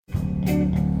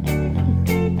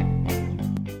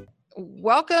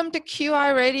Welcome to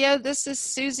QI Radio. This is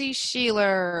Susie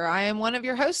Sheeler. I am one of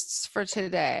your hosts for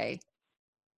today.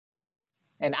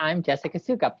 And I'm Jessica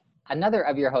Sukup, another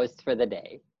of your hosts for the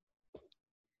day.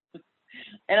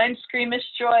 And I'm Screamish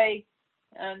Joy,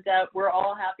 and we're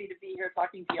all happy to be here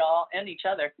talking to y'all and each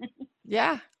other.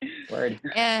 Yeah. Word.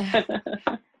 And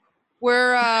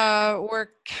we're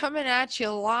coming at you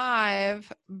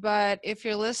live, but if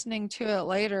you're listening to it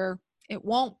later, it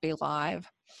won't be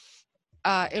live.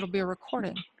 It'll be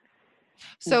recorded.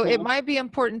 So it might be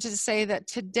important to say that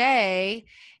today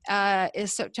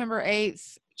is September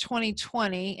 8th,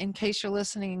 2020, in case you're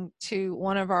listening to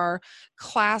one of our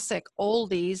classic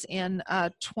oldies in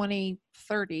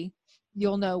 2030,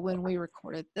 you'll know when we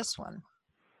recorded this one.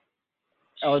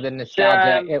 Oh, the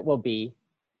nostalgia it will be.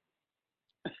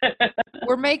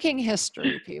 We're making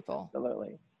history, people.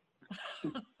 Absolutely.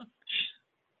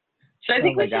 So I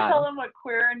think we should tell them what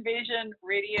Queer Invasion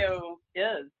Radio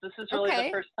is. This is really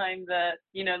the first time that,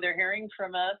 they're hearing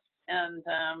from us. And,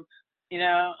 I'm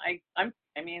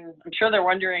sure they're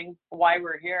wondering why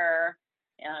we're here.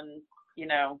 And,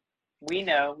 we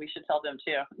know we should tell them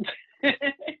too.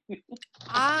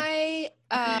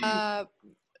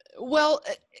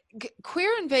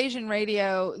 Queer Invasion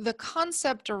Radio, the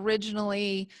concept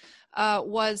originally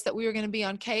was that we were going to be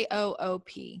on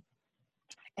KOOP.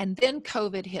 And then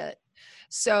COVID hit.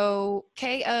 So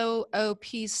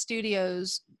KOOP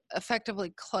studios effectively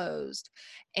closed.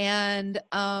 And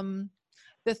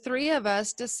the three of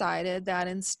us decided that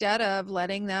instead of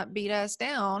letting that beat us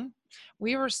down,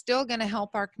 we were still going to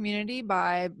help our community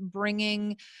by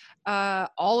bringing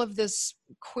all of this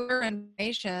queer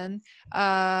information,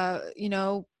 to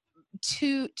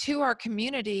our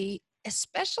community,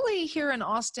 especially here in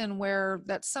Austin, where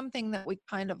that's something that we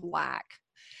kind of lack.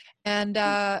 And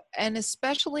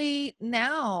especially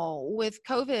now with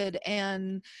COVID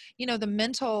and, the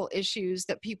mental issues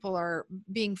that people are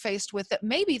being faced with that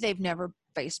maybe they've never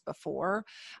faced before.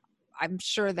 I'm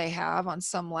sure they have on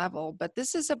some level, but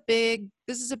this is a big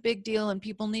deal, and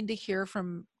people need to hear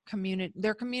from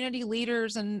their community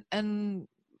leaders and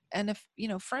if,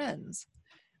 friends.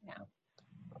 Yeah.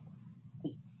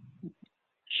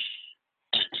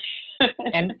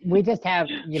 And we just have,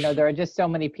 there are just so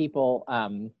many people.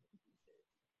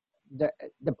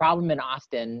 The problem in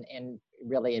Austin, and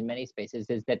really in many spaces,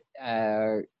 is that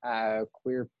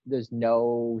there's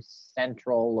no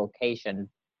central location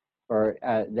for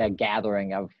the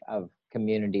gathering of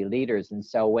community leaders. And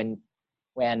so when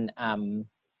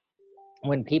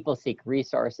people seek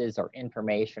resources or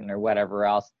information or whatever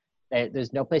else,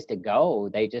 there's no place to go.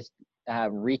 They just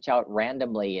reach out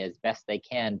randomly as best they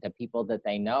can to people that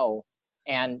they know.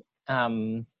 And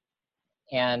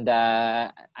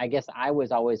I guess I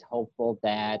was always hopeful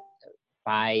that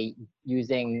by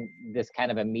using this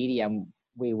kind of a medium,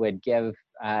 we would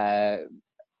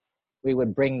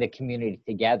bring the community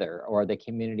together, or the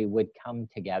community would come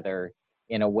together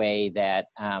in a way that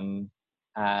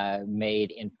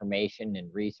made information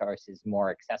and resources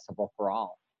more accessible for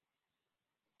all.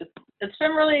 It's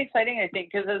been really exciting, I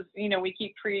think, because as we've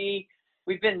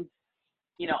been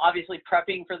obviously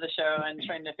prepping for the show and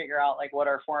trying to figure out like what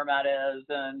our format is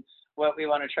and what we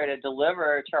want to try to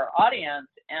deliver to our audience.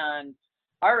 And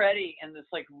already in this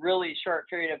like really short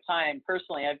period of time,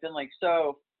 personally, I've been like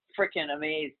so freaking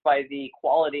amazed by the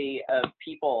quality of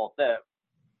people that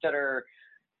are,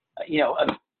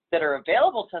 that are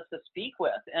available to us to speak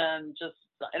with. And just,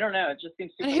 I don't know, it just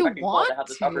seems super fucking cool to have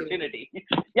this opportunity.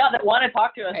 Yeah, that want to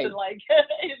talk to us. Right. And like,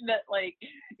 that like,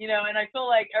 and I feel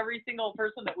like every single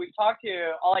person that we've talked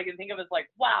to, all I can think of is like,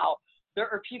 wow, there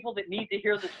are people that need to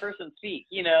hear this person speak,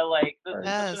 like this is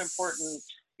such an important,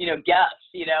 guest,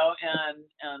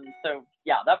 and so,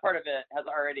 yeah, that part of it has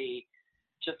already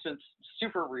just been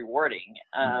super rewarding.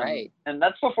 Right. And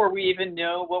that's before we even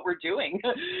know what we're doing.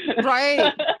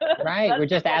 Right. Right. We're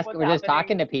just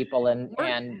talking to people, and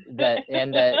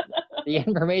the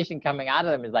information coming out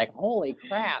of them is like, holy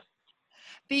crap.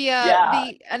 The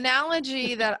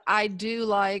analogy that I do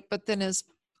like, but then has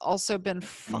also been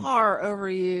far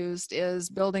overused, is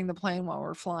building the plane while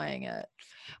we're flying it.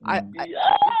 I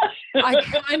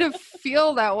kind of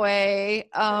feel that way,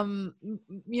 and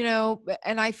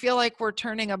I feel like we're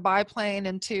turning a biplane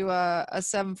into a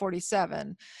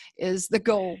 747 is the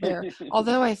goal there.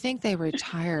 Although I think they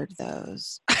retired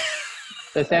those.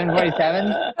 The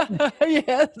 747?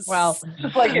 Yes. Well,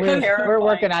 like we're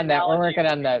working on that. We're working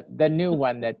on the new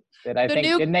one that I think.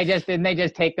 Didn't they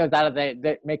just take those out of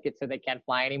make it so they can't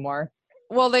fly anymore?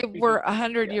 Well, they were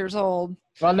 100 years old.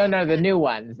 Well, no, the new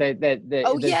ones, the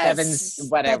yes, sevens,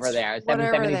 whatever they are,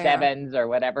 777s or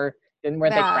whatever.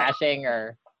 Weren't they crashing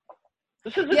or?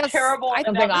 This is a Yes, terrible.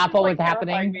 Something awful was terrifying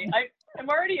happening. me. I'm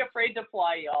already afraid to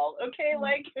fly, y'all. Okay,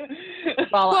 like.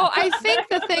 Well, I think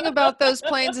the thing about those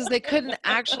planes is they couldn't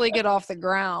actually get off the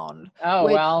ground, oh,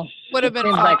 which well, would have it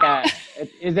been seems fun. like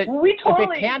is it, We if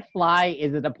totally. it can't fly,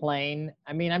 is it a plane?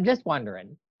 I mean, I'm just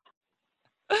wondering.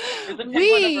 Is a penguin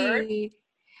a bird?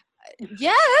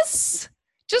 Yes,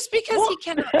 just because he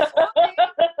cannot fly.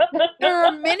 There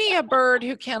are many a bird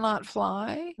who cannot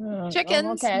fly.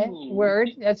 Chickens. Okay, word.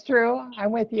 That's true.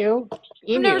 I'm with you.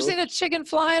 Emu. I've never seen a chicken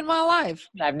fly in my life.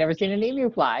 I've never seen an emu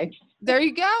fly. There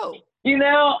you go. You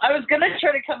know, I was gonna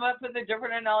try to come up with a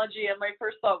different analogy, and my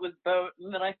first thought was boat,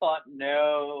 and then I thought,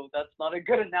 no, that's not a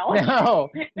good analogy.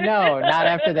 No, not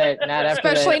after that. Not after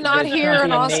Especially the, not the here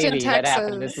in Trumpian Austin, Navy that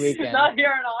happened this Texas. weekend. Not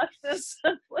here in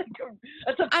Austin.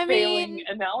 That's a I failing mean,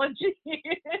 analogy.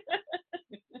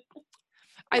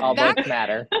 All that boats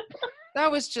matter.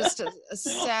 was just a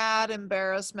sad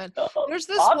embarrassment. There's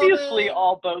this Obviously, woman.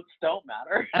 all boats don't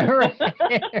matter. Right.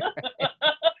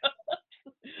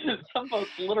 Some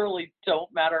boats literally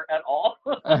don't matter at all.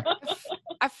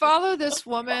 I follow this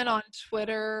woman on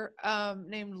Twitter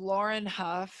named Lauren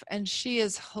Huff, and she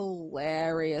is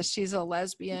hilarious. She's a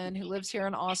lesbian who lives here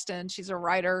in Austin. She's a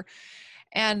writer,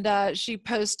 and she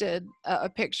posted a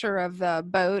picture of the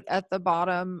boat at the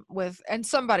bottom and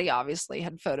somebody obviously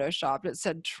had photoshopped. It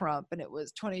said Trump, and it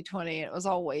was 2020, and it was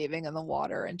all waving in the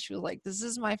water. And she was like, "This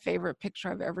is my favorite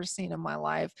picture I've ever seen in my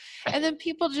life." And then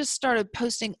people just started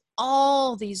posting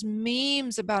all these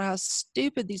memes about how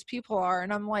stupid these people are,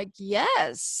 and I'm like,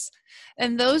 yes.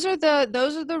 And those people are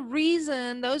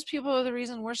the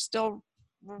reason we're still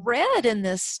red in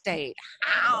this state.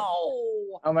 How?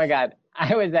 Oh my God.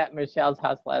 I was at Michelle's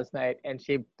house last night, and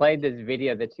she played this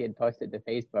video that she had posted to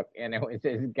Facebook, and it was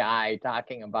this guy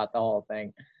talking about the whole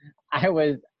thing. I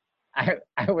was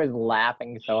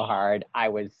laughing so hard. I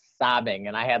was sobbing,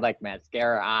 and I had like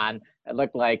mascara on. It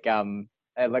looked like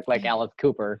Alice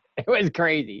Cooper. It was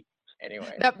crazy.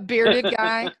 Anyway. That bearded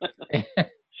guy.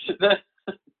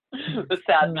 The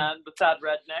sad man, the sad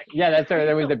redneck. Yeah, that's right.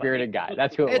 There was the bearded guy.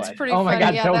 That's who it was. It's pretty oh my funny.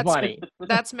 God, Yeah, so funny.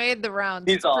 That's made the rounds.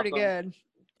 He's It's pretty awesome. good.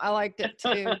 I liked it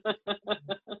too.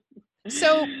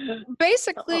 So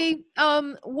basically,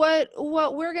 what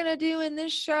we're gonna do in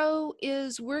this show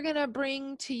is we're gonna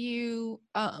bring to you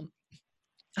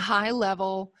high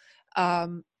level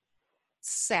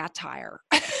satire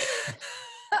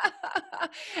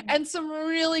and some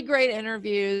really great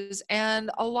interviews, and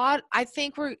a lot. I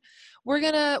think we're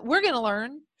gonna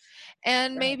learn,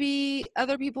 and maybe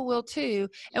other people will too.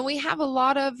 And we have a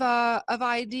lot of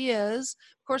ideas.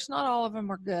 Of course, not all of them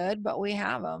are good, but we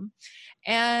have them.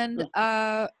 And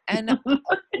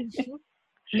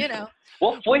you know,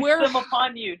 we'll voice them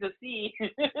upon you to see.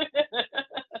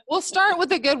 We'll start with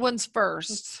the good ones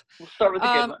first. We'll start with the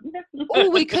good ones. Oh,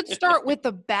 we could start with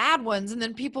the bad ones, and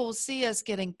then people will see us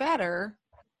getting better.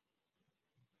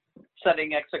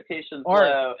 Setting expectations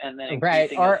low, and then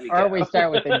right, or we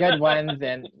start with the good ones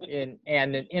and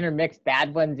intermix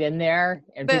bad ones in there,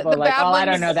 and people are like, "Oh, I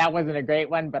don't know, that wasn't a great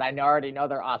one, but I already know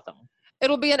they're awesome."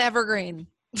 It'll be an evergreen.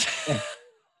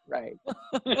 Right.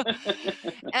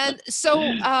 And so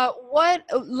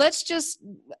let's just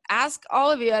ask all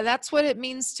of you. That's what it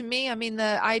means to me. I mean,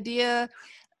 the idea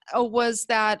was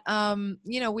that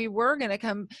we were going to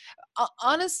come.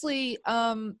 Honestly,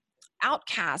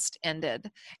 Outcast ended,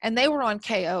 and they were on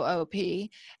KOOP.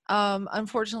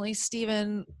 Unfortunately,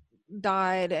 Stephen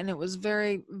died, and it was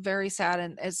very, very sad,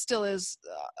 and it still is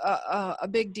a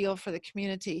big deal for the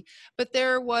community. But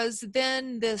there was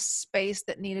then this space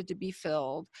that needed to be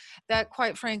filled that,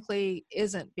 quite frankly,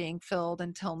 isn't being filled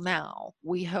until now.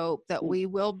 We hope that we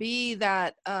will be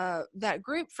that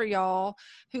group for y'all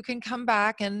who can come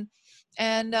back and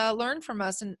learn from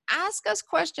us and ask us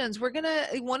questions.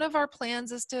 One of our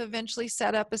plans is to eventually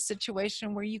set up a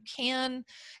situation where you can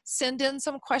send in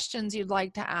some questions you'd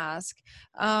like to ask,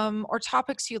 or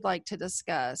topics you'd like to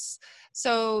discuss.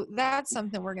 So that's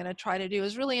something we're going to try to do,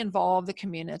 is really involve the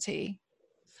community.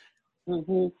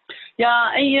 Mm-hmm.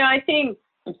 Yeah, and I think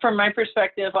from my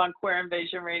perspective on Queer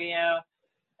Invasion Radio,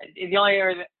 the only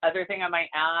other thing I might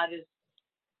add is,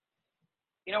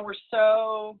 we're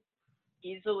so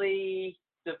easily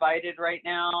divided right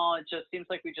now. It just seems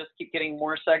like we just keep getting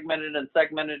more segmented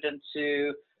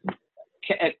into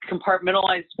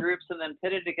compartmentalized groups and then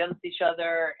pitted against each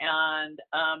other, and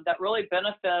that really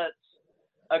benefits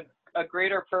a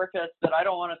greater purpose that I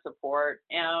don't want to support.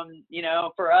 And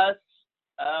for us,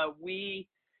 we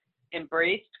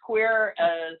embraced queer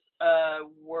as a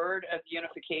word of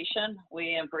unification.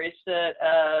 We embraced it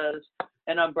as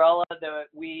an umbrella that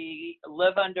we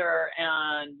live under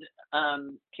and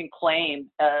can claim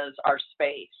as our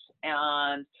space.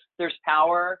 and there's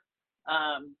power.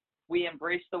 We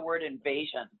embrace the word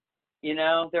invasion. You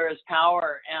know, there is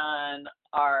power in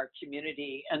our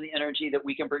community and the energy that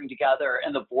we can bring together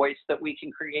and the voice that we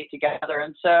can create together.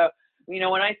 And so, you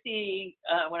know, when I think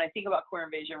about Queer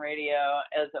Invasion Radio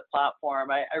as a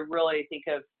platform, I really think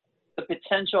of the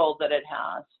potential that it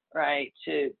has, right,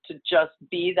 to just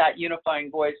be that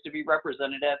unifying voice, to be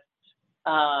representative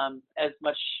as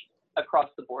much across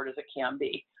the board as it can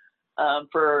be,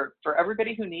 for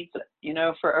everybody who needs it, you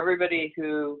know, for everybody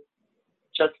who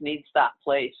just needs that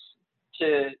place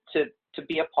to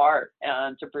be a part,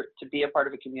 and to be a part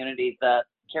of a community that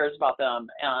cares about them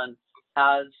and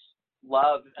has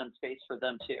love and space for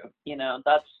them too. You know,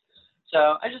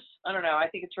 so I don't know. I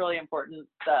think it's really important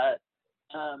that,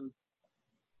 I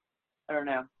don't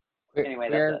know. Anyway,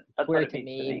 that's queer what it to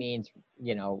means me means,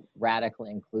 you know, radical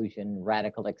inclusion,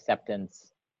 radical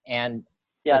acceptance, and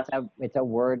Yes. it's a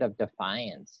word of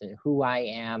defiance. Who I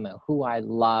am, who I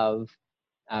love,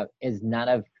 is none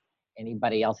of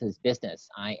anybody else's business.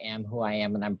 I am who I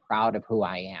am, and I'm proud of who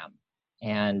I am.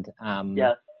 And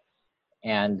Yes.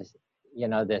 and you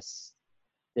know, this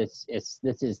is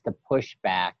the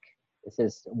pushback. This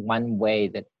is one way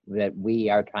that we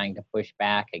are trying to push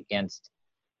back against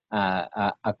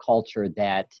a culture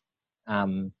that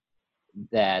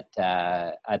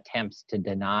attempts to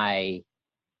deny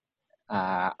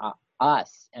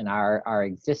us and our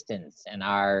existence and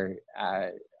our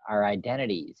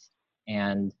identities,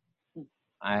 and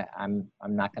I'm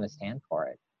not going to stand for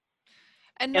it.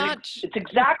 And And not it's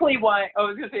exactly why I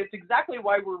was going to say, it's exactly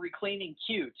why we're reclaiming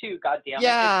Q too. God damn it!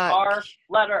 Yeah. It's our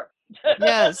letter.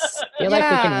 Yes. I feel like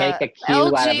we can make a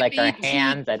Q out of like our LGBT.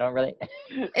 hands. I don't really.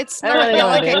 It's I don't not really know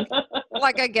what like it is.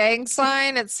 like a gang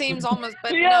sign. It seems almost,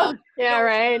 but Yeah. no, Yeah,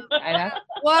 right. I know.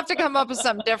 we'll have to come up with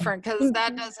something different because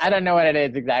that doesn't. I don't know what it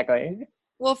is exactly.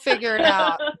 We'll figure it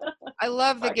out. I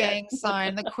love the Okay. gang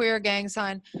sign, the queer gang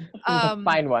sign.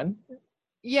 Find one.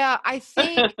 Yeah, I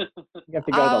think You have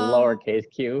to go to lowercase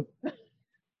q.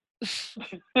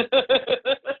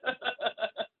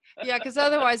 yeah, because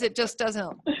otherwise it just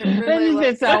doesn't. It really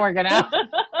It's looks, not working out.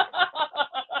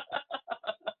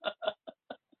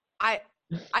 I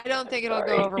don't think it'll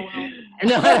go over well.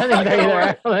 No, I don't think so either.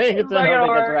 I don't think It's not gonna it's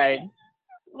work. right.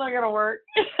 It's not gonna work.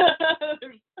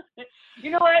 You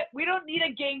know what? We don't need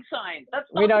a gang sign.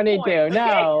 That's not We don't the need point, to. okay?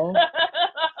 No.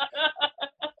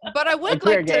 But I A would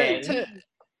queer like gang.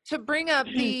 to bring up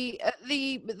the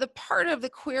part of the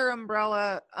queer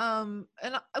umbrella, and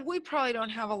we probably don't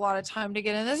have a lot of time to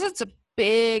get in this. It's a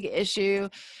big issue,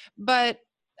 but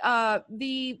to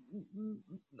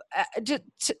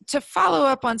follow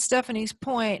up on Stephanie's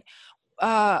point,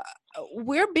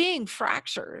 we're being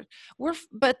fractured.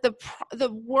 But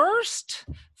the worst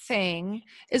thing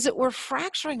is that we're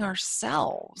fracturing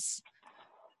ourselves.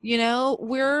 You know,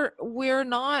 we're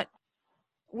not.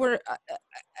 We're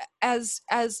as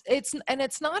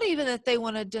it's not even that they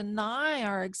want to deny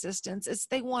our existence, it's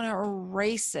they want to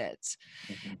erase it.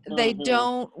 They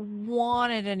don't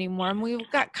want it anymore. And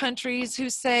we've got countries who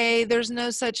say there's no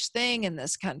such thing in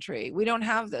this country. We don't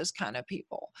have those kind of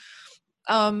people.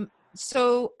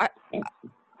 So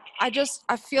I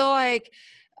feel like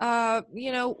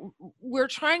you know, we're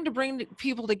trying to bring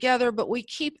people together, but we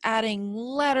keep adding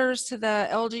letters to the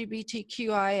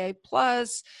LGBTQIA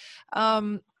plus.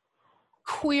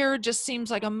 Queer just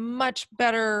seems like a much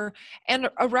better, and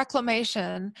a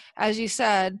reclamation, as you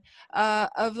said,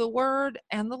 of the word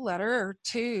and the letter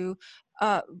too.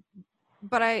 But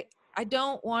I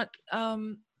don't want,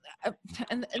 and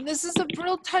this is a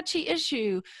real touchy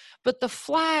issue, but the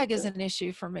flag is an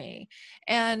issue for me.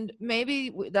 And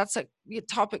maybe that's a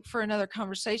topic for another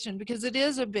conversation, because it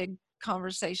is a big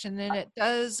conversation and it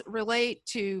does relate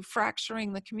to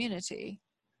fracturing the community.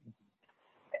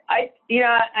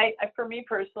 For me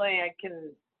personally,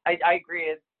 I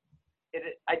agree.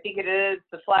 I think it is,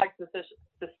 the flag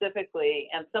specifically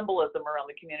and symbolism around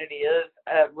the community is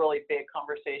a really big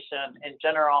conversation in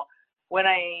general. When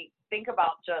I think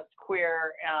about just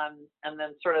queer and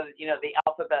then sort of, you know, the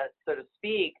alphabet, so to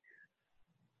speak,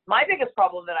 my biggest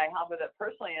problem that I have with it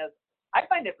personally is I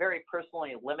find it very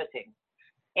personally limiting.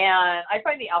 And I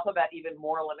find the alphabet even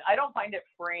more limited. I don't find it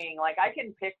freeing. Like, I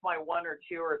can pick my 1 or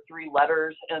 2 or 3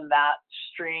 letters in that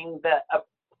string that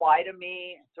apply to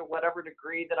me to whatever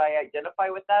degree that I identify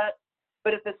with that.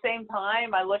 But at the same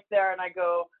time, I look there and I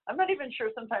go, I'm not even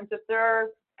sure sometimes if there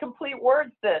are complete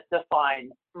words that define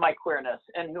my queerness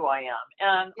and who I am.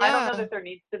 And I don't know that there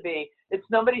needs to be. It's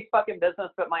nobody's fucking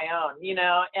business but my own, you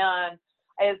know? And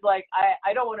it's like,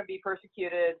 I don't want to be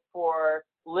persecuted for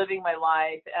living my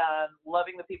life and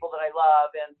loving the people that I love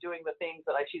and doing the things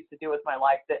that I choose to do with my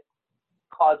life that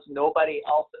cause nobody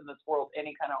else in this world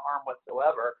any kind of harm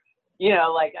whatsoever. You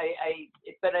know, like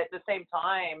but at the same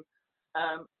time,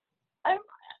 I'm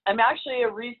actually a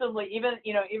reasonably,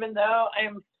 even though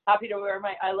I'm happy to wear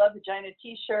my I Love Vagina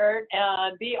t-shirt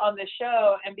and be on the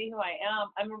show and be who I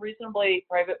am, I'm a reasonably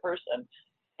private person.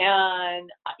 And,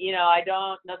 you know, I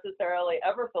don't necessarily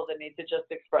ever feel the need to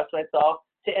just express myself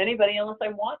to anybody unless I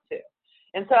want to.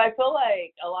 And so I feel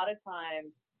like a lot of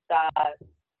times that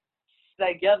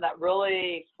again, that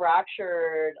really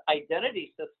fractured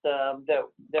identity system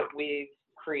that we've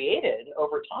created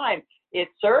over time, it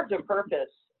served a purpose,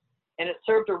 and it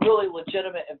served a really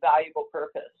legitimate and valuable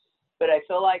purpose. But I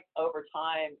feel like over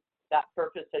time, that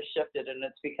purpose has shifted and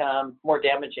it's become more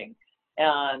damaging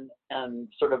and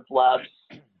sort of less,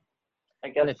 I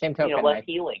guess, the same token, less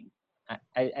healing.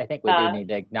 I think we do need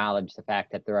to acknowledge the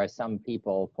fact that there are some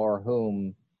people for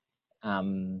whom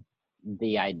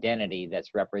the identity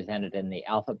that's represented in the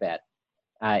alphabet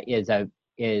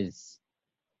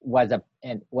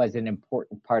was an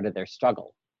important part of their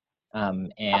struggle,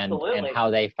 and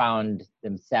how they found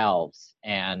themselves,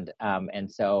 and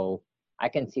so I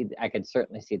could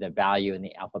certainly see the value in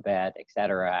the alphabet,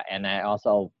 etc. And I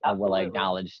also will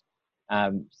acknowledge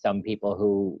some people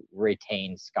who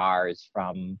retain scars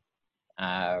from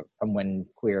when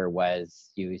queer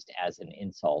was used as an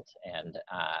insult and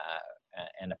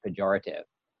a pejorative.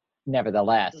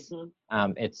 Nevertheless,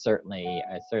 it's certainly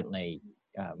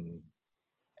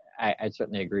I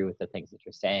certainly agree with the things that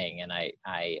you're saying, and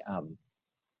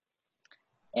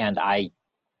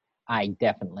I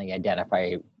definitely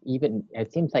identify, even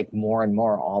it seems like more and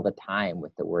more all the time,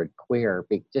 with the word queer,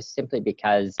 just simply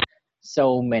because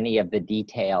so many of the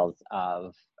details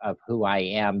of who I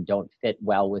am don't fit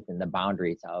well within the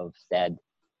boundaries of said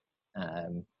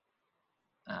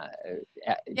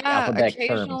alphabetic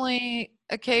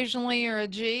occasionally you're a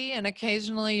G, and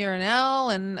occasionally you're an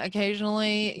L, and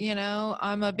occasionally,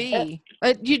 I'm a B.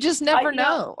 But you just never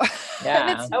know. Yeah.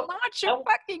 And it's not your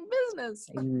fucking business.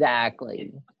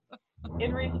 Exactly.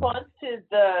 In response to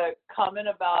the comment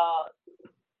about,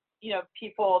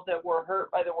 people that were hurt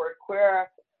by the word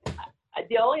queer,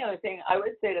 the only other thing I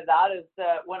would say to that is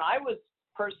that when I was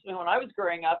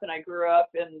growing up, and I grew up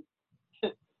in,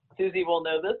 Susie will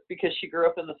know this because she grew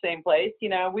up in the same place,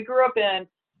 we grew up in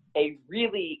a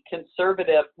really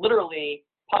conservative, literally,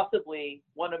 possibly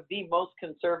one of the most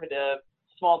conservative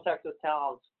small Texas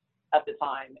towns at the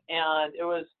time. And it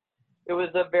was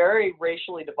a very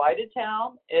racially divided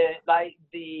town.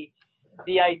 The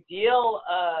ideal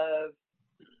of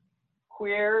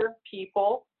queer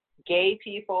people, gay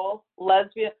people,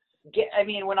 lesbian.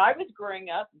 When I was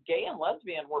growing up, gay and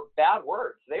lesbian were bad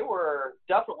words. They were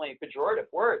definitely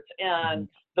pejorative words, and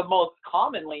the most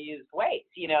commonly used ways.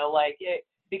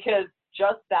 Because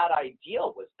just that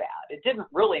ideal was bad. It didn't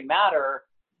really matter.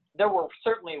 There were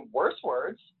certainly worse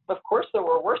words. Of course, there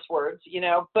were worse words.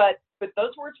 But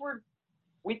those words were.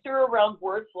 We threw around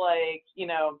words like,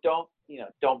 don't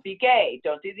be gay,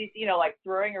 don't do these, like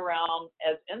throwing around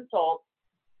as insults.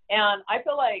 And I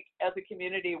feel like as a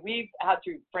community, we've had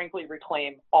to frankly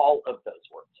reclaim all of those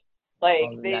words.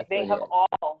 They have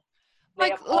all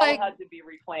had to be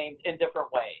reclaimed in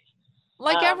different ways.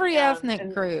 Like every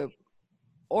ethnic group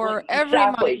or every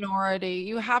minority,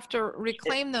 you have to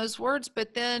reclaim those words,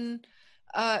 but then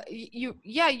you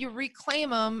reclaim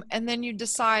them, and then you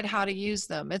decide how to use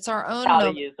them. It's our own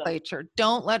nomenclature.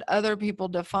 Don't let other people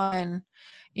define,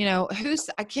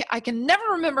 I can never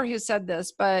remember who said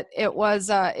this, but it was,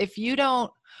 if you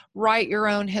don't write your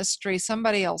own history,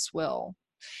 somebody else will.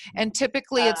 And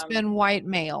typically it's been white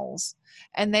males,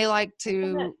 and they like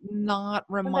to not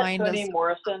remind us Toni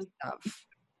Morrison? of stuff.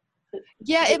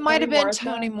 Yeah, it might have been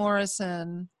Toni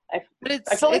Morrison. But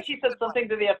I feel like she said something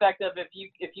to the effect of, if you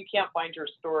can't find your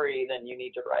story, then you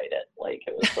need to write it. Like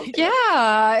it was something.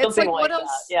 It's like what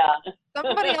else? Yeah.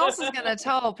 Somebody else is going to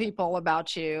tell people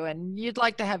about you, and you'd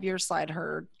like to have your side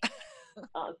heard.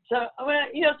 I'm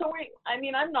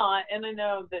not, and I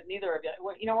know that neither of you.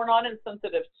 We're not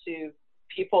insensitive to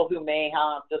people who may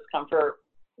have discomfort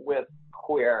with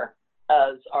queer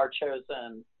as our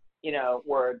chosen,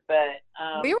 word. But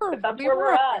that's where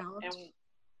we're at. And,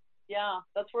 yeah,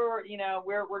 that's where we're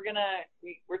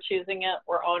choosing it,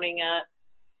 we're owning it,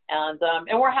 and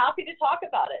we're happy to talk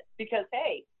about it because,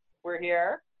 hey, we're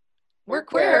here. We're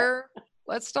queer.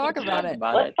 Let's talk about it.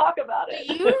 Let's talk about it.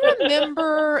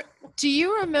 Do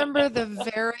you remember the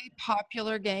very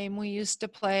popular game we used to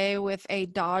play with a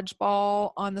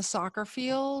dodgeball on the soccer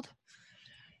field?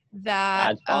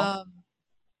 Nope.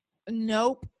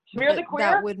 Smear the Queer?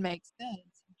 That would make sense.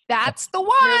 That's the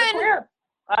one. Smear the Queer.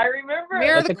 I remember.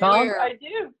 Smear the Queer. I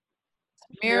do.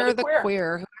 Smear the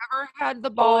queer. Whoever had the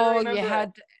Totally ball, remember you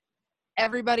had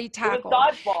everybody it was tackled.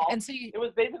 dodgeball. And so It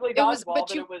was basically dodgeball,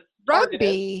 but it was targeted.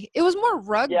 rugby. It was more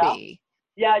rugby.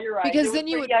 Yeah, you're right. Because then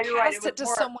you would pass it to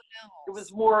someone else. It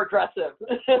was more aggressive.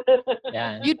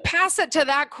 Yeah. You'd pass it to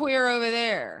that queer over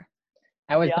there.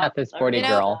 I was not the sporty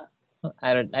girl.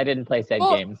 I didn't play said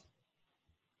games.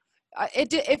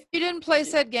 If you didn't play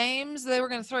said games, they were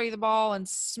going to throw you the ball and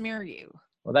smear you.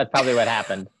 Well, that's probably what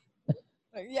happened.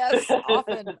 Yes,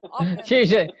 often.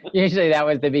 Usually that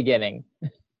was the beginning.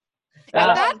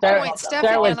 At that point,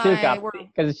 Stephanie and I were,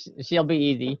 because she'll be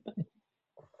easy.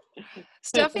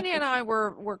 Stephanie and I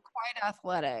were quite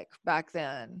athletic back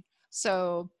then,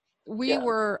 so we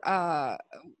were often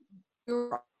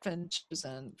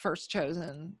first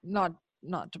chosen, not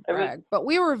to brag, but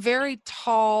we were very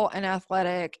tall and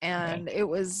athletic, and it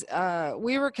was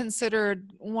we were considered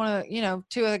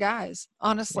two of the guys,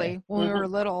 honestly, when we were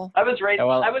little. I was raised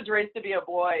to be a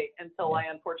boy until I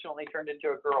unfortunately turned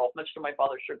into a girl, much to my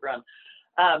father's chagrin.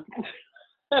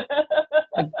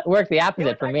 It worked the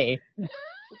opposite for me.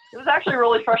 It was actually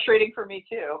really frustrating for me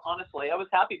too, honestly. I was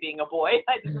happy being a boy.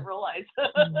 I didn't realize.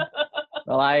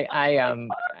 Well,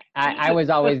 I was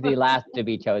always the last to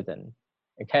be chosen,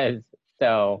 because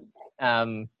I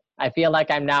feel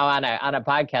like I'm now on a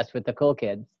podcast with the cool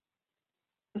kids.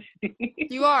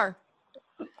 You are.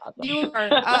 Awesome. You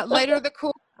are. Later, the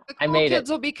cool kids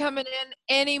will be coming in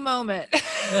any moment.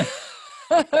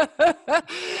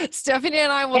 Stephanie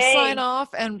and I will sign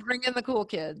off and bring in the cool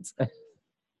kids.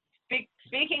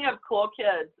 Speaking of cool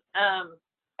kids,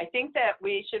 I think that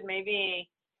we should maybe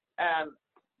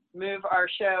move our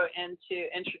show into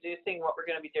introducing what we're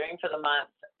going to be doing for the month.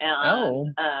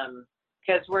 And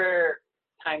because we're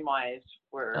time-wise,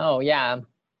 we're going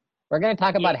to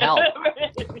talk about health.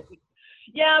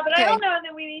 Yeah, but I don't know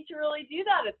that we need to really do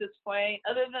that at this point,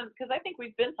 other than because I think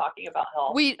we've been talking about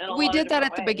health. We did that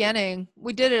at the beginning.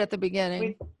 We did it at the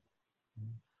beginning.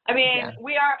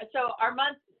 We are our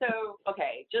month.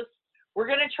 We're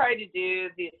going to try to do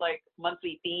these like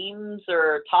monthly themes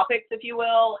or topics, if you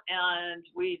will. And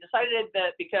we decided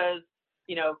that because,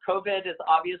 COVID is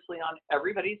obviously on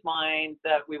everybody's mind,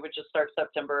 that we would just start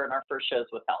September and our first shows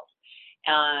with health.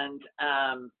 And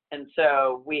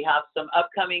so we have some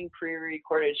upcoming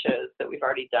pre-recorded shows that we've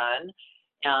already done.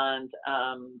 And,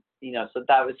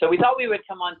 so we thought we would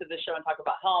come onto the show and talk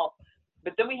about health.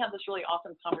 But then we had this really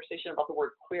awesome conversation about the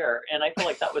word queer, and I feel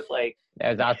like that was like that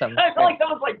was awesome. I feel like that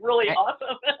was like really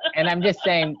awesome. And I'm just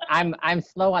saying, I'm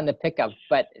slow on the pickup,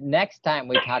 but next time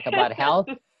we talk about health,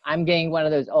 I'm getting one of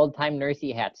those old time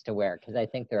nursey hats to wear because I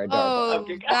think they're adorable.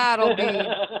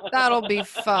 Oh, that'll be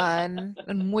fun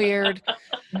and weird.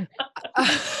 They're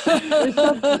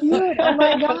so cute. Oh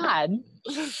my God.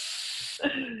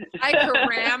 Ay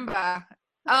caramba.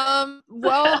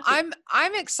 Well, I'm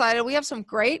excited. We have some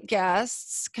great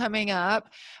guests coming up.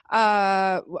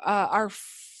 Our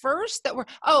first and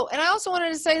I also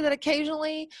wanted to say that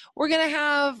occasionally we're going to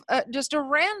have just a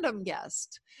random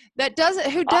guest that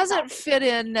doesn't fit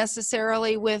in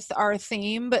necessarily with our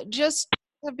theme, but just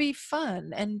to be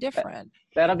fun and different.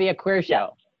 That'll be a queer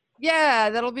show.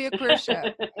 Yeah, that'll be a queer show.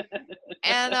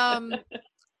 And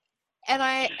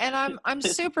I'm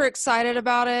super excited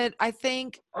about it. I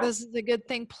think this is a good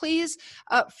thing. Please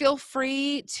feel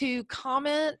free to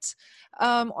comment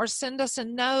or send us a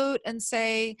note and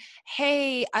say,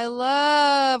 hey, I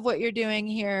love what you're doing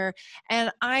here. And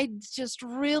I just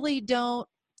really don't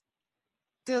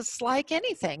dislike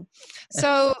anything.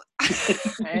 So,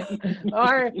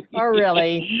 or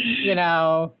really,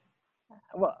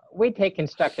 we take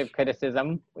constructive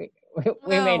criticism. We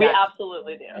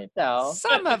absolutely do. So.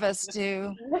 Some of us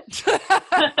do.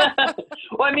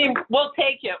 Well, we'll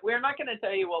take it. We're not going to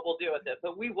tell you what we'll do with it,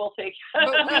 but we will take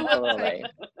it. Absolutely.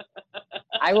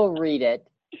 I will read it.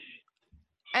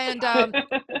 And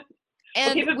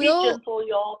we'll be gentle,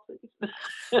 y'all, please.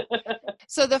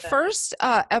 So the first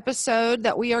episode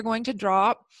that we are going to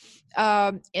drop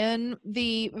in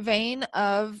the vein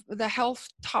of the health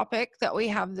topic that we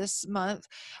have this month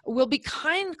will be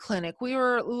Kind Clinic. We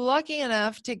were lucky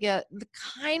enough to get the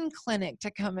Kind Clinic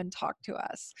to come and talk to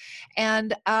us.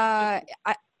 And I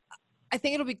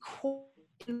think it'll be quite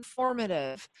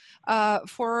informative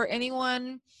for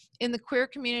anyone in the queer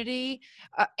community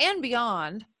and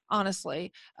beyond,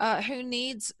 honestly, who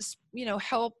needs,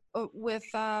 help with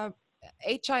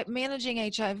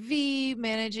managing HIV,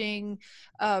 managing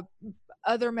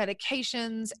other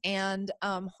medications and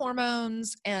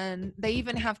hormones, and they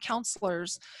even have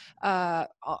counselors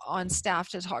on staff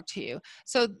to talk to you.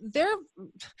 So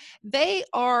they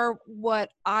are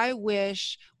what I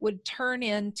wish would turn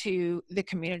into the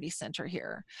community center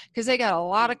here, because they got a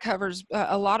lot of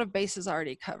a lot of bases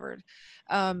already covered.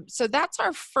 So that's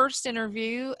our first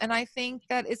interview, and I think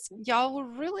that y'all will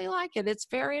really like it. It's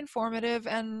very informative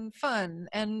and fun,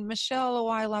 and Michelle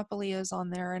Awai-Lapalia is on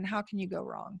there, and how can you go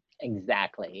wrong?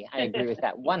 Exactly. I agree with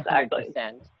that 100%. Exactly.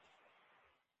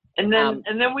 And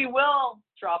then we will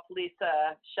drop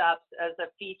Lisa Schoeps as a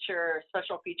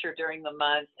special feature during the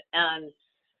month. And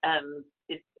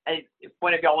if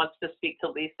one of y'all wants to speak to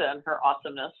Lisa and her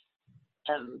awesomeness.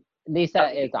 Lisa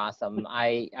is awesome.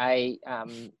 I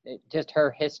just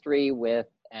her history with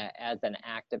as an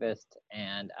activist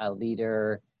and a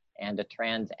leader and a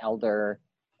trans elder,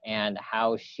 and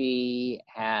how she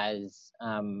has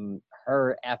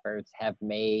her efforts have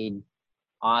made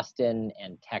Austin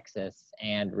and Texas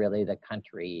and really the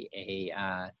country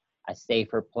a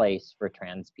safer place for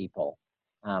trans people.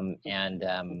 I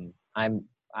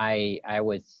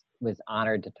was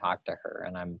honored to talk to her,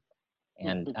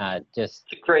 and just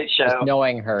it's a great show. Just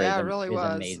knowing her is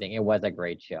amazing. It was a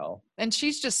great show. And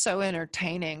she's just so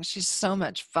entertaining. She's so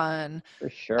much fun. For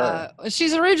sure.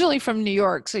 She's originally from New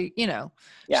York, so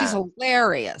she's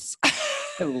hilarious.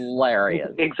 Hilarious.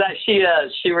 Exactly. She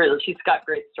is. She's got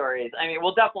great stories. I mean,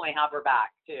 we'll definitely have her back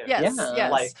too. Yes.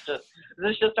 Like this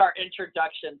is just our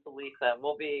introduction to Lisa.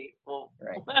 We'll be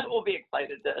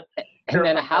excited to hear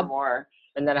from her more.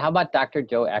 And then how about Dr.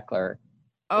 Joe Eckler?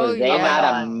 Oh, was they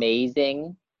not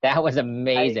amazing? That was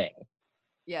amazing.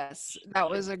 Yes, that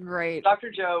was a great. Dr.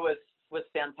 Joe was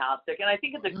fantastic, and I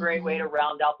think it's a great way to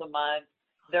round out the month.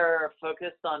 They're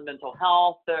focused on mental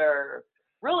health. They're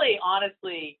really,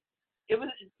 honestly,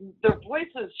 their voice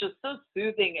was just so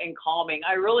soothing and calming.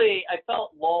 I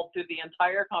felt lulled through the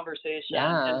entire conversation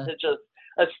into just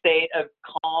a state of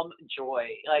calm joy.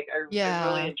 Like I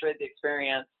really enjoyed the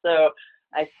experience. So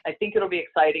I think it'll be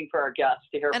exciting for our guests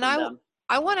to hear from them.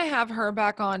 I want to have her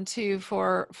back on too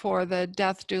for the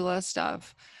death doula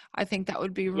stuff. I think that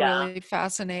would be really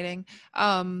fascinating.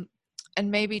 And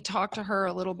maybe talk to her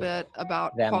a little bit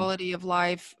about quality of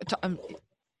life.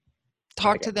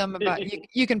 Talk to them about,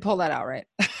 you can pull that out, right?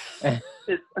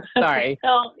 Sorry.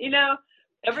 Well,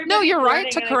 everybody. No, you're right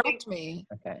to correct me.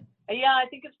 Okay. Yeah, I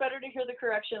think it's better to hear the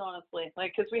correction, honestly.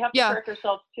 Like, because we have to correct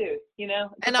ourselves too,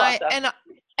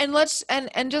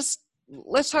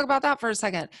 Let's talk about that for a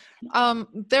second.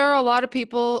 There are a lot of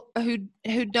people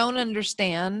who don't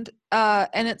understand,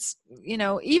 and it's,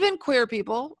 even queer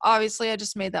people, obviously I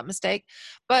just made that mistake,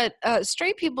 but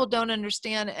straight people don't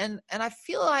understand. And I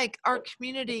feel like our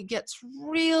community gets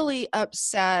really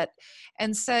upset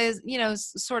and says,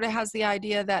 sort of has the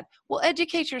idea that, well,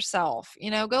 educate yourself,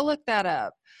 go look that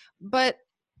up. But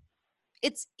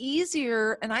it's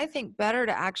easier and I think better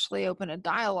to actually open a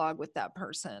dialogue with that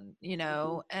person,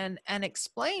 and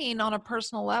explain on a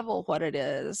personal level what it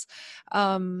is.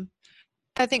 I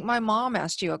think my mom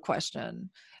asked you a question.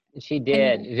 She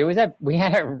did. We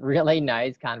had a really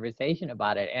nice conversation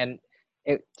about it, and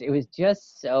it was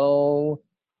just so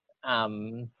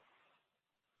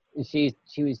she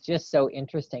was just so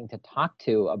interesting to talk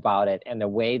to about it, and the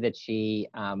way that she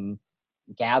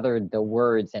gathered the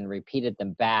words and repeated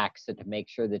them back so to make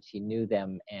sure that she knew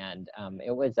them. And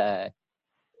it was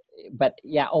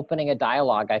opening a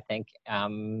dialogue, I think,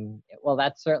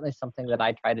 that's certainly something that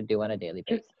I try to do on a daily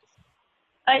basis.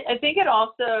 I think it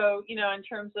also, in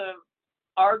terms of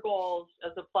our goals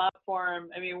as a platform,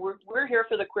 I mean, we're here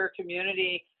for the queer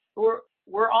community.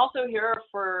 We're also here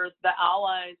for the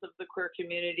allies of the queer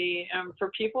community and for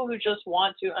people who just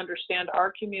want to understand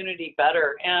our community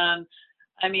better. And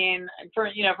I mean,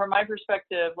 from my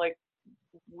perspective, like,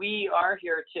 we are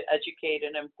here to educate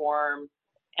and inform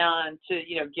and to,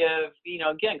 give,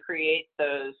 again, create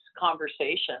those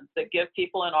conversations that give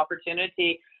people an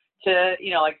opportunity to,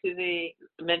 like Susie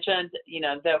mentioned,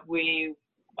 that we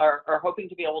are hoping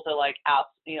to be able to, like, ask,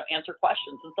 answer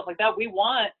questions and stuff like that. We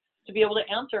want to be able to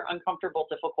answer uncomfortable,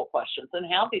 difficult questions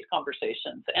and have these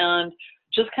conversations and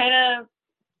just kind of,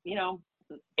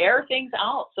 air things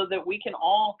out so that we can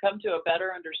all come to a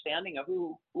better understanding of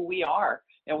who we are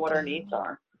and what our needs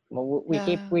are. Well,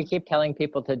 we keep telling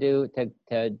people to do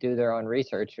their own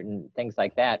research and things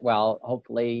like that. Well,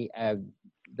 hopefully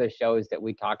the shows that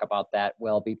we talk about that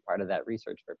will be part of that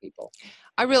research for people.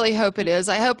 I really hope it is.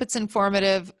 I hope it's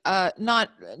informative, not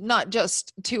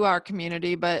just to our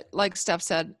community, but like Steph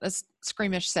said,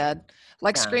 Screamish said,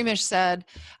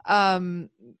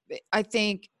 I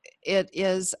think it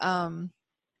is,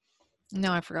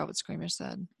 no, I forgot what Screamish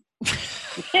said.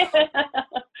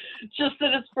 Just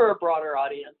that it's for a broader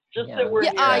audience. Just Yeah. that we're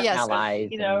Yeah, here, yes. Allies,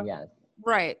 you know. and yes.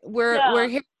 Right. We're Yeah.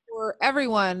 here for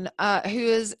everyone who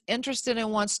is interested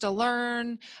and wants to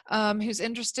learn, who's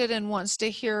interested and wants to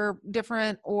hear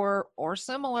different or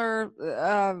similar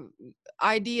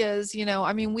ideas. You know,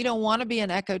 I mean, we don't want to be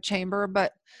an echo chamber,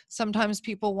 but sometimes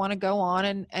people want to go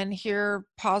on and hear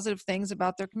positive things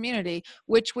about their community,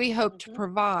 which we hope to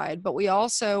provide. But we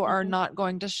also are not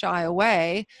going to shy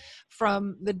away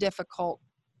from the difficult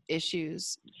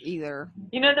issues either.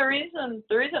 You know, the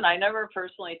reason I never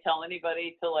personally tell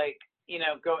anybody to, like, you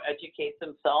know, go educate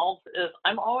themselves is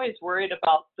I'm always worried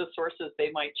about the sources they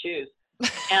might choose.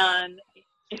 And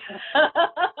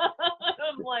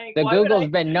I'm like, The why would Google's I-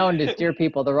 been known to steer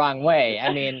people the wrong way.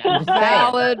 I mean, I'm just saying.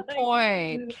 Valid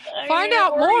point. I Find mean,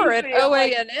 out or more you at see, I'm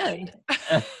like, OANN.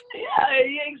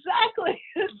 yeah, exactly.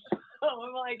 So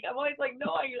I'm always like,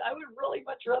 no, I would really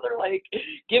much rather, like,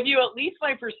 give you at least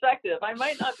my perspective. I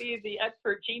might not be the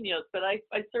expert genius, but I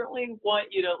certainly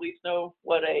want you to at least know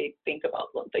what I think about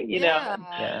something, you know?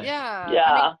 Yeah.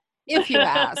 Yeah. I mean, if you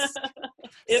ask.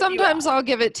 If you Sometimes ask. I'll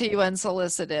give it to you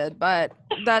unsolicited, but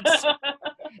that's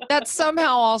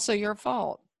somehow also your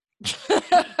fault. If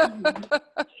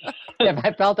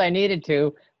I felt I needed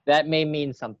to, that may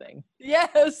mean something.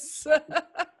 Yes.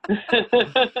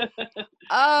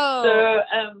 Oh. So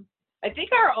I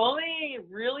think our only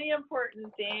really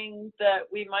important thing that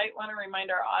we might want to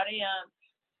remind our audience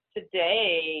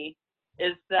today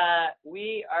is that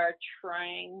we are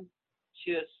trying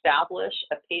to establish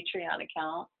a Patreon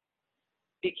account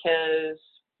because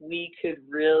we could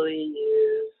really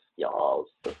use y'all's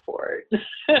support.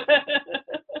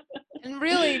 And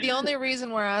really, the only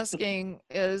reason we're asking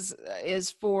is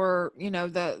for, you know,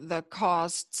 the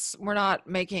costs. We're not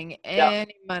making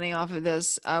any money off of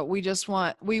this.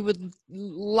 We would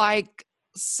like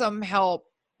some help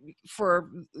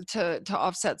to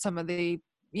offset some of the,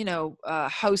 you know,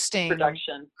 hosting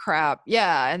Production. crap.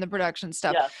 Yeah, and the production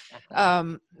stuff. Yes.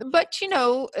 But you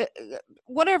know,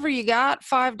 whatever you got,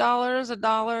 $5,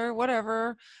 $1,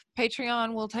 whatever,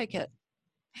 Patreon will take it.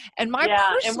 And my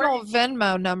personal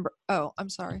Venmo number. Oh, I'm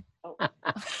sorry. Oh. Well,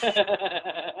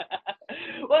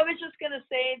 I was just going to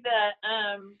say that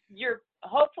you're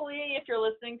hopefully, if you're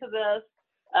listening to this,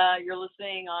 you're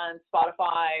listening on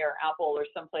Spotify or Apple or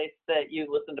someplace that you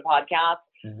listen to podcasts.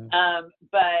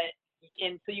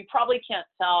 And so you probably can't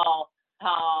tell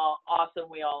how awesome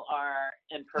we all are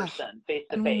in person, face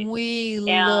to face. We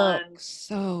look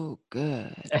so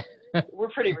good. We're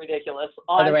pretty ridiculous,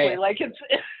 honestly. By the way, like it's.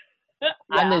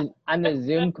 On the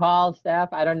Zoom call,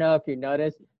 Steph, I don't know if you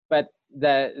noticed, but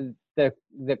the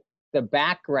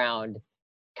background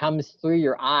comes through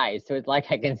your eyes, so it's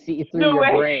like I can see through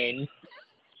your brain.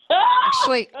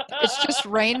 Actually, it's just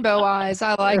rainbow eyes.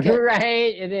 I like it.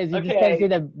 Right, it is. You just can't see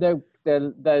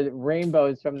the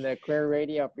rainbows from the Queer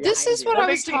Radio. This is what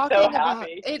I was talking about.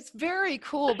 Happy. It's very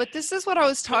cool, but this is what I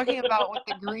was talking about with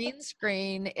the green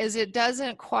screen. Is it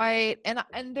doesn't quite, and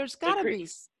there's got to be.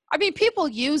 I mean, people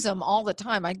use them all the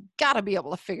time. I got to be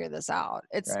able to figure this out.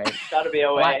 It's right. Got to be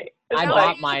a way. I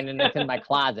bought mine and it's in my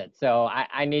closet, so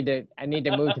I need to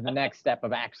move to the next step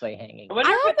of actually hanging. I wonder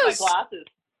if it's my glasses.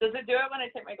 Does it do it when I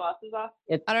take my glasses off?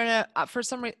 I don't know. For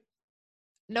some reason,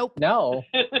 nope. No.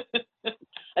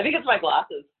 I think it's my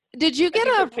glasses. Did you get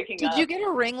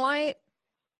a ring light?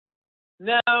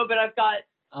 No, but I've got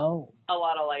a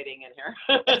lot of lighting in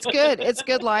here. It's good. It's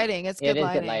good lighting. It's good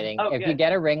lighting. Good lighting. Oh, if you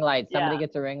get a ring light, somebody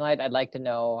gets a ring light, I'd like to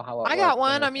know how it works. I got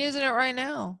one. I'm using it right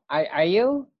now. Are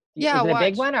you? Yeah. Is it a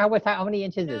big one, or how many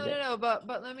inches is it? No. But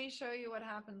let me show you what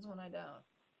happens when I don't.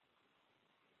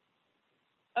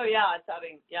 Oh yeah, it's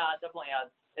having. Yeah, it definitely has.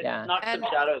 It knocks some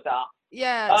shadows out.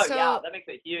 Yeah. Oh so, yeah, that makes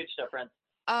a huge difference.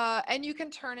 And you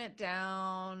can turn it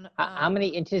down. How many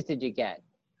inches did you get?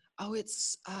 Oh,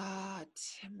 it's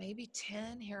maybe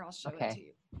 10. Here, I'll show it to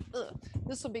you. Ugh.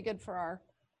 This will be good for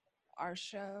our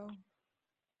show.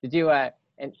 Did you there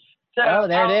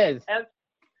it is.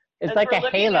 It's as like a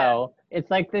halo.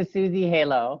 It's like the Susie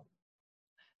halo.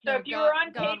 So if you were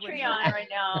on Patreon right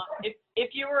now,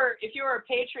 if you were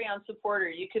a Patreon supporter,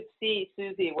 you could see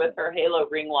Susie with her halo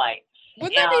ring light.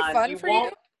 Wouldn't that be fun for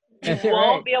you? You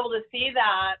won't be able to see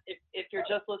that if you're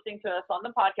just listening to us on the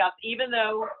podcast, even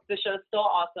though the show's still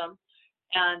awesome.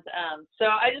 And so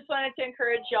I just wanted to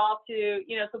encourage y'all to,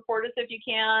 support us if you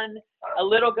can. A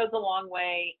little goes a long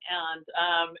way. And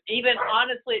even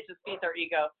honestly, it just feeds our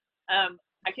ego.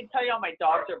 I can tell you all my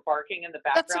dogs are barking in the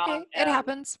background. That's okay. It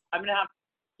happens. I'm gonna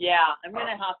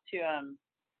have to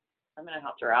I'm going to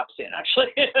have to wrap soon,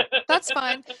 actually. That's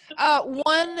fine.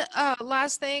 One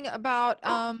last thing about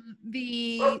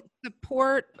the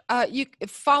support. You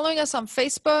following us on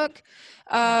Facebook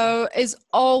is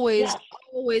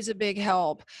always a big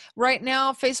help. Right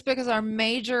now, Facebook is our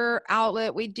major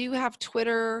outlet. We do have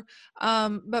Twitter,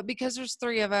 but because there's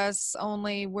 3 of us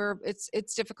only,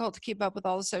 it's difficult to keep up with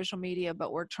all the social media,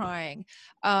 but we're trying.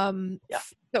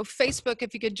 So Facebook,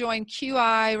 if you could join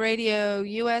QI Radio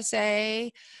USA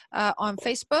on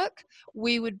Facebook,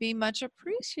 we would be much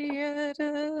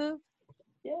appreciative.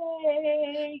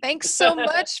 Yay! Thanks so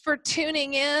much for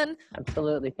tuning in.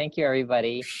 Absolutely. Thank you,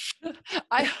 everybody.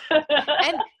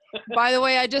 And by the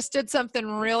way, I just did something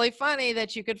really funny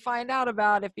that you could find out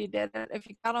about if you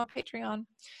got on Patreon.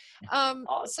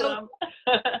 Awesome. So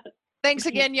thanks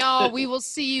again, y'all. We will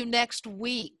see you next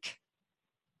week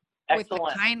with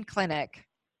the Kind Clinic.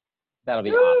 That'll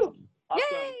be Woo! awesome. Awesome.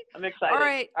 Yay! I'm excited. All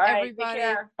right, everybody. Take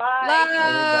care. Bye.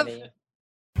 Love. Everybody.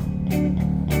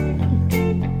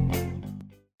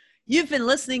 You've been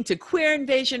listening to Queer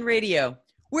Invasion Radio.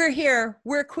 We're here,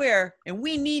 we're queer, and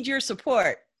we need your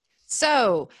support.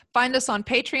 So find us on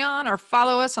Patreon or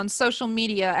follow us on social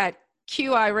media at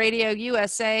QI Radio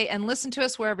USA and listen to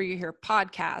us wherever you hear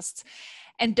podcasts.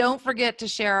 And don't forget to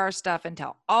share our stuff and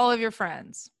tell all of your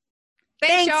friends.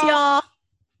 Thanks, y'all.